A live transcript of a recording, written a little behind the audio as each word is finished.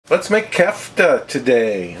Let's make kefta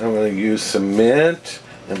today. I'm going to use some mint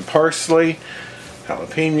and parsley,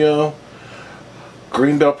 jalapeno,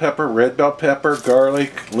 green bell pepper, red bell pepper,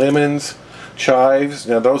 garlic, lemons, chives.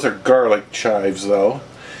 Now those are garlic chives though.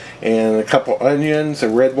 And a couple onions, a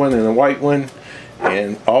red one and a white one,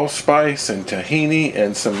 and allspice and tahini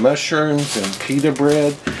and some mushrooms and pita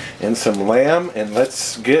bread and some lamb. And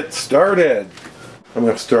let's get started. I'm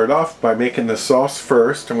going to start off by making the sauce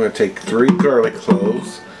first. I'm going to take 3 garlic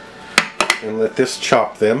cloves and let this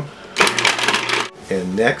chop them.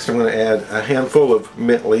 And next I'm going to add a handful of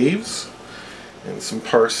mint leaves and some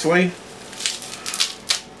parsley.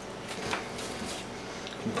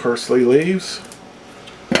 Some parsley leaves.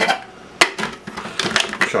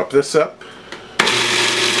 Chop this up.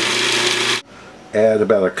 Add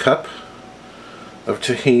about a cup of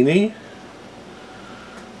tahini.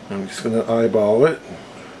 I'm just going to eyeball it.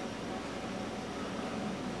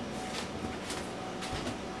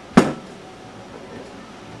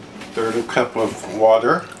 Third a cup of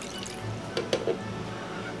water.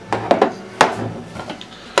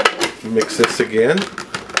 Mix this again.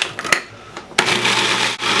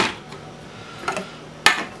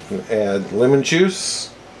 And add lemon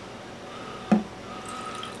juice.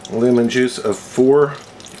 Lemon juice of 4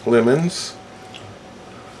 lemons.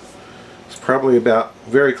 It's probably about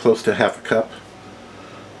very close to half a cup.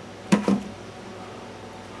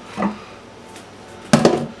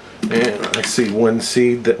 And I see 1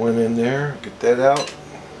 seed that went in there. Get that out.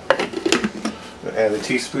 Add a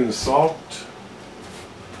teaspoon of salt.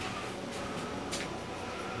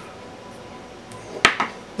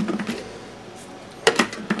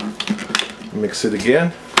 Mix it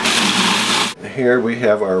again. And here we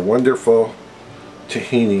have our wonderful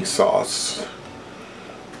tahini sauce.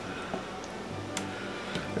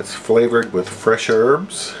 It's flavored with fresh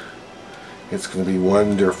herbs. It's going to be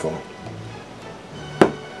wonderful.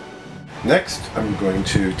 Next, I'm going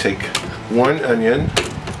to take 1 onion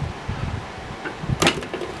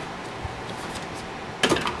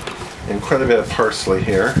and quite a bit of parsley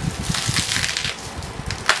here.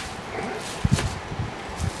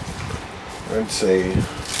 I'd say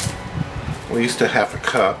at least a half a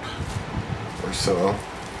cup or so.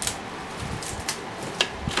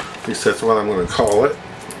 At least that's what I'm going to call it.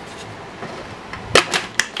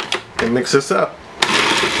 And mix this up.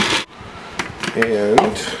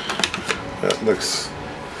 And that looks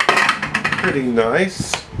pretty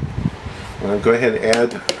nice. I'm going to go ahead and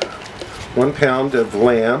add 1 pound of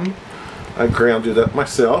lamb. I ground it up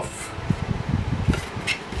myself.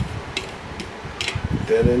 Put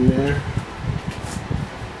that in there.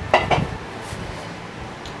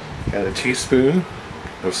 Add a teaspoon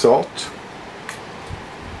of salt.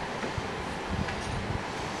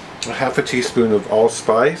 A half a teaspoon of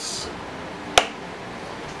allspice.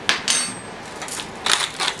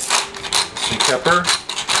 Some pepper,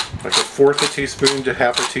 like a 1/4 a teaspoon to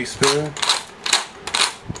half a teaspoon.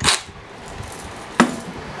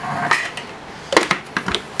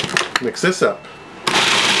 Mix this up.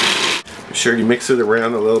 Be sure you mix it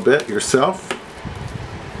around a little bit yourself.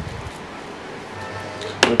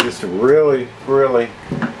 And just really,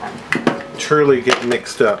 truly get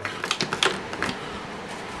mixed up.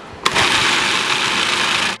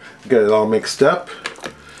 Got it all mixed up.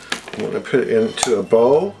 I'm going to put it into a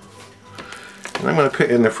bowl. And I'm going to put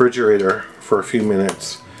it in the refrigerator for a few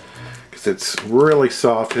minutes because it's really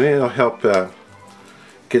soft and it'll help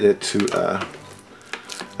get it to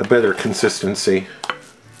a better consistency.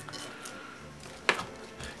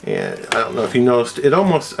 And I don't know if you noticed, it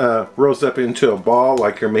almost rose up into a ball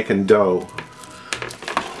like you're making dough.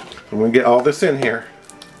 I'm going to get all this in here.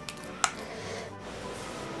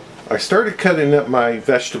 I started cutting up my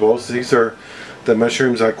vegetables. These are the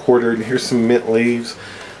mushrooms I quartered. Here's some mint leaves.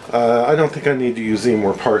 I don't think I need to use any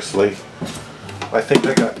more parsley. I think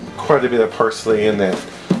I got quite a bit of parsley in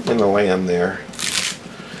the lamb there.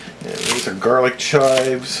 And these are garlic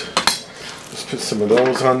chives. Let's put some of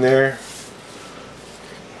those on there.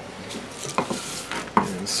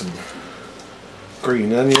 And some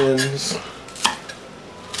green onions.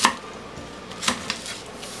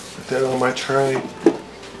 Put that on my tray.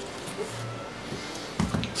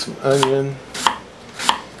 Some onion.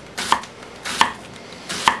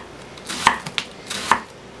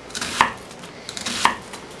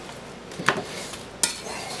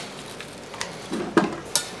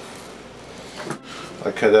 I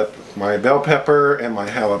cut up my bell pepper and my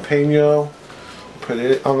jalapeno, put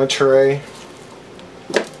it on the tray.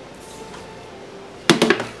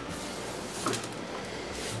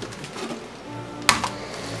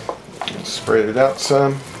 Spread it out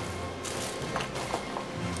some.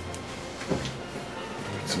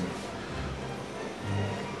 Put some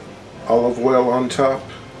olive oil on top.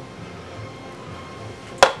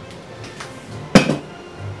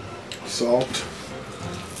 Salt.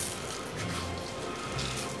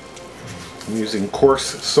 I'm using coarse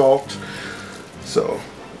salt, so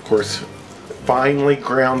of course finely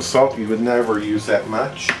ground salt, you would never use that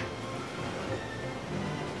much.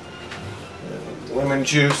 And lemon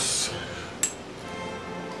juice,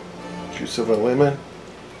 juice of a lemon,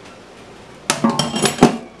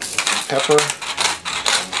 pepper,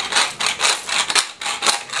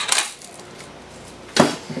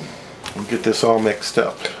 and get this all mixed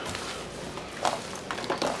up.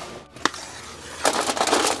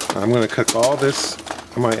 I'm going to cook all this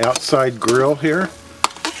on my outside grill here.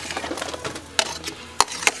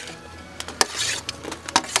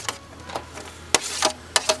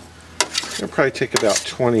 It'll probably take about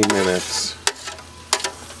 20 minutes.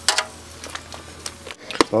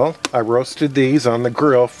 Well, I roasted these on the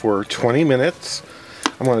grill for 20 minutes.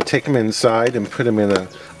 I'm going to take them inside and put them in a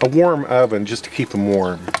warm oven just to keep them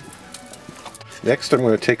warm. Next, I'm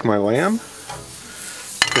going to take my lamb,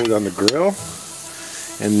 put it on the grill.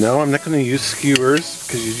 And no, I'm not going to use skewers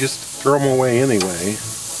because you just throw them away anyway.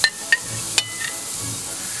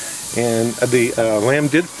 And the lamb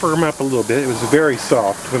did firm up a little bit. It was very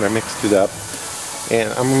soft when I mixed it up.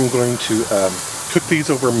 And I'm going to cook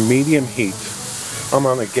these over medium heat. I'm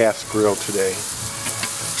on a gas grill today.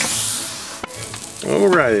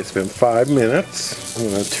 Alright, it's been 5 minutes.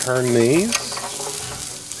 I'm going to turn these.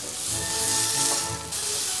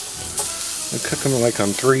 I cook them like on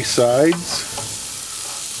 3 sides.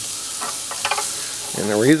 And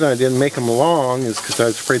the reason I didn't make them long is because I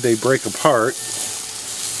was afraid they'd break apart.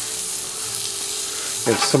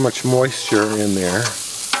 There's so much moisture in there.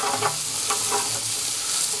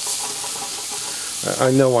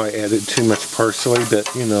 I know I added too much parsley, but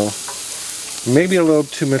you know, maybe a little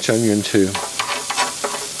too much onion too.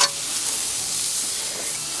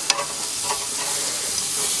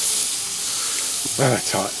 Ah,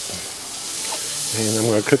 it's hot. And I'm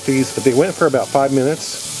going to cook these. They went for about 5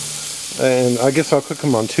 minutes. And I guess I'll cook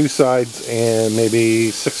them on 2 sides and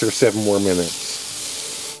maybe 6 or 7 more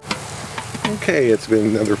minutes. Okay, it's been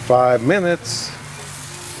another 5 minutes.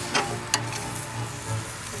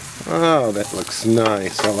 Oh, that looks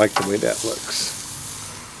nice. I like the way that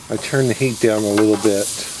looks. I turned the heat down a little bit.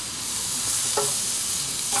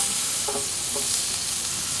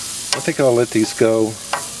 I think I'll let these go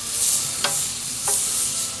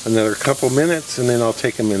another couple minutes and then I'll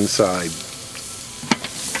take them inside.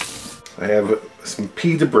 I have some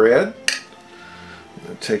pita bread. I'm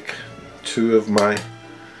going to take 2 of my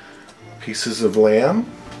pieces of lamb.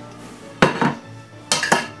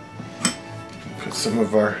 Put some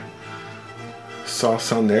of our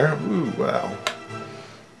sauce on there. Ooh, wow.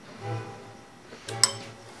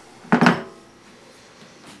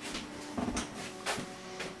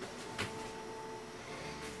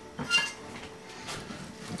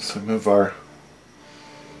 Some of our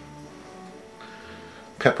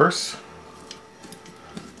peppers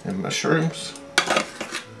and mushrooms.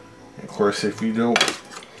 Of course, if you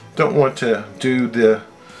don't want to do the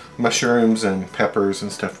mushrooms and peppers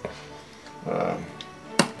and stuff,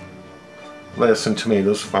 lettuce and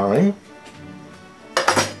tomatoes fine.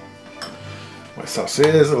 My sauce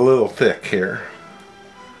is a little thick here.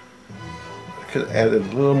 I could have added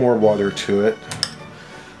a little more water to it,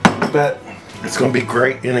 but it's going to be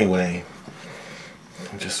great anyway.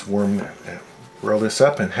 Just roll this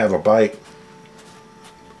up and have a bite.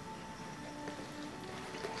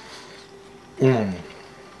 Mmm.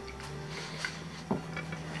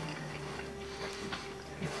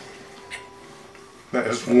 That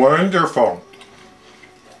is wonderful.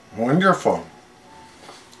 Wonderful.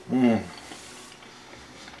 Mmm.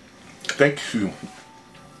 Thank you.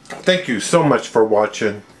 Thank you so much for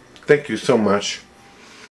watching. Thank you so much.